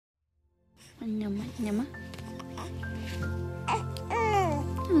Nyama, nyama.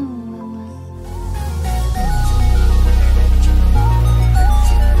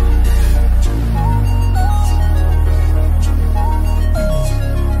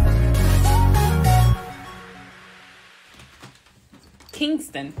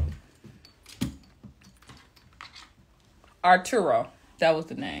 Kingston. Arturo. That was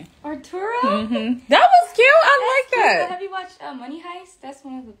the name. Arturo? Mm-hmm. That was cute. I like that. Have you watched Money Heist? That's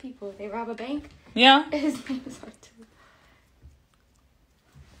one of the people. They rob a bank. Yeah. His name is Arturo.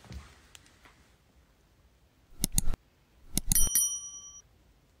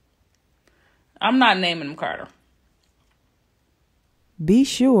 I'm not naming him Carter. Be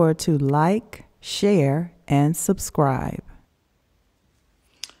sure to like, share, and subscribe.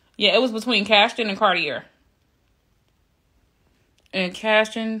 Yeah, it was between Cashton and Cartier. And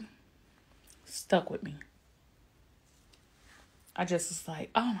Cashton stuck with me. I just was like,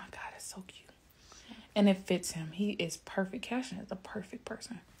 oh my God, it's so cute. And it fits him. He is perfect. Cashton is a perfect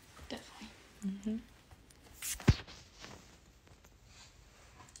person. Definitely. Mm-hmm.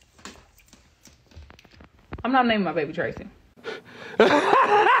 I'm not naming my baby Tracy.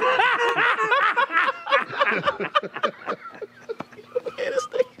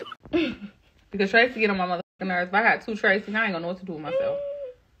 Because Tracy get on my motherfucking nerves. If I had two Tracy, I ain't gonna know what to do with myself.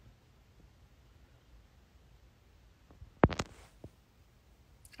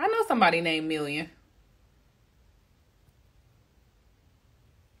 I know somebody named Million.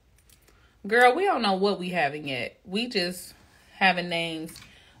 Girl, we don't know what we having yet. We just having names.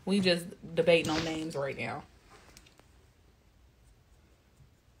 We just debating on names right now.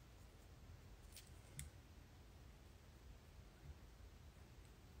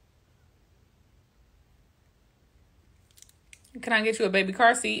 Can I get you a baby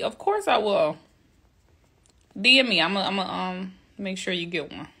car seat? Of course I will. DM me. I'm gonna make sure you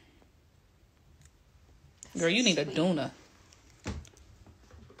get one. Girl, you need a Duna.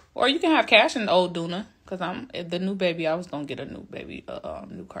 Or you can have Cash in the old Duna. Cause the new baby, I was gonna get a new baby,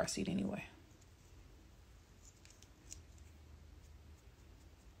 new car seat anyway.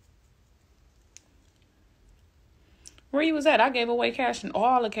 Where you was at? I gave away cash and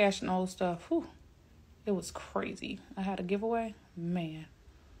all the cash and old stuff. Whew. It was crazy. I had a giveaway. Man.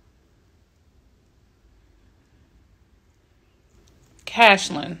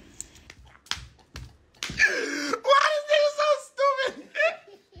 Cashlin. Why is this so stupid?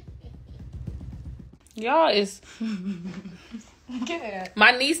 Y'all is... Good.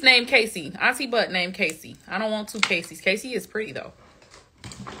 My niece named Casey. Auntie Butt named Casey. I don't want two Caseys. Casey is pretty, though.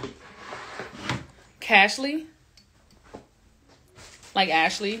 Cashley. Like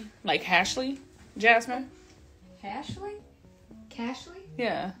Ashley. Like Ashley. Jasmine. Cashly? Cashly?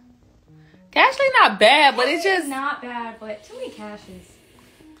 Yeah. Cashly not bad, but it's just... not bad, but too many Cashes.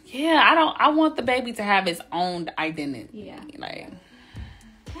 Yeah, I want the baby to have his own identity. Yeah. Like...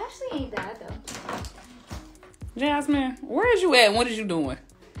 Cashly ain't bad, though. Jasmine, where is you at? What is you doing?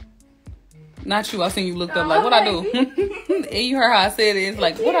 Not you. I seen you looked up like, what I do? And you heard how I said it. It's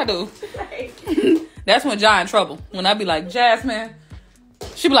like, what I do? That's when John in trouble. When I be like, Jasmine,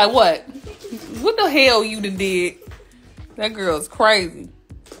 she be like, what? What the hell you done did? That girl's crazy.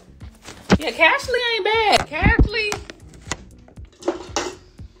 Yeah, Cashley ain't bad. Cashley.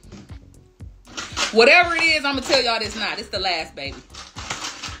 Whatever it is, I'm going to tell y'all this not. It's the last baby.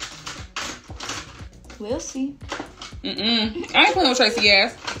 We'll see. I ain't playing with Tracy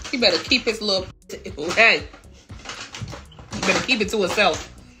ass. He better keep his little... Hey. He better keep it to himself.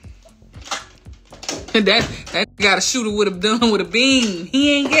 That got a shooter with a done with a beam.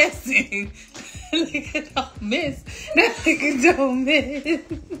 He ain't guessing. Nigga don't miss. That nigga don't miss.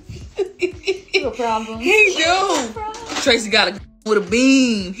 No problem. He do. Tracy got a with a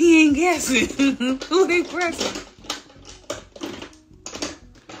beam. He ain't guessing. Who they pressing?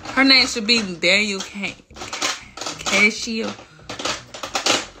 Her name should be Daniel Cashiel.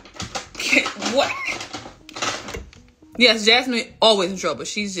 What? Yes, Jasmine always in trouble.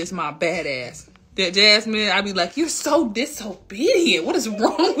 She's just my badass. That Jasmine, I be like, you're so disobedient. What is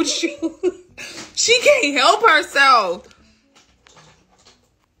wrong with you? She can't help herself.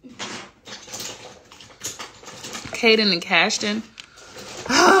 Kaden and Cashton.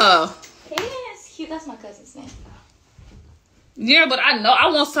 Oh. Kaden is cute. That's my cousin's name. Yeah, but I know I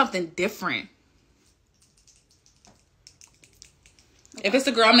want something different. If it's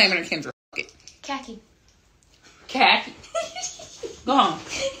a girl, I'm naming her Kendra. Khaki. Khaki. Go home.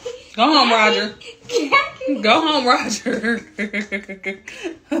 Go home, Roger. Khaki. Go home, Roger.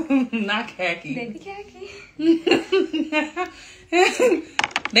 Not Khaki. Baby Khaki.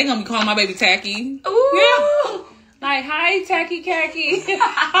 They gonna be calling my baby Tacky. Ooh. Yeah. Like, hi, Tacky Khaki.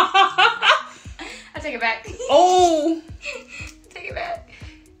 take it back. Oh. Take it back.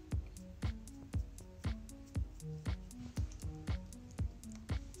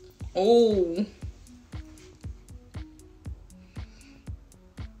 Oh.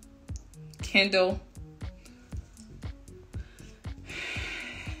 Kendall.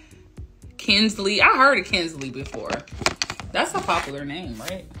 Kinsley. I heard of Kinsley before. That's a popular name,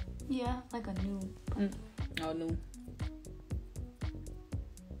 right? Yeah, like a new. Oh, new.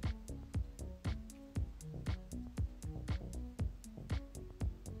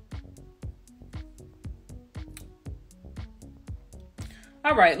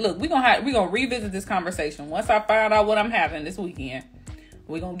 All right, look, we're gonna revisit this conversation once I find out what I'm having this weekend.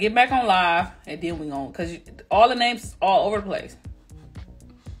 We're gonna get back on live, and then we're gonna, because all the names all over the place.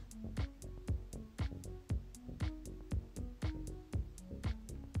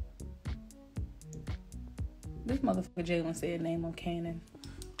 This motherfucker Jalen said name him Cannon.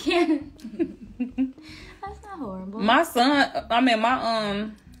 Cannon. That's not horrible. My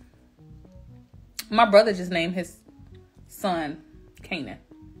son, my brother just named his son Canaan.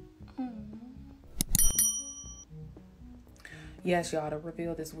 Yes, y'all, to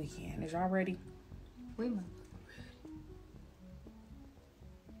reveal this weekend. Is y'all ready? We must.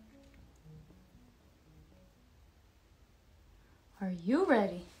 Are you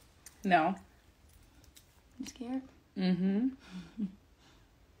ready? No. You scared? Mm-hmm.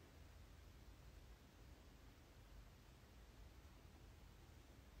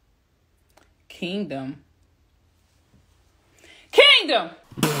 Kingdom.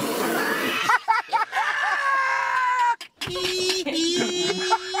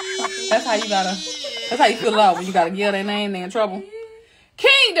 That's how you feel out when you gotta yell their name, they in trouble.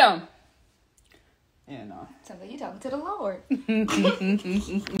 Kingdom. Yeah, no. Sounds like you talking to the Lord.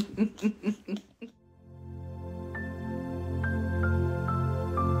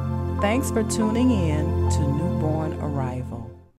 Thanks for tuning in to Newborn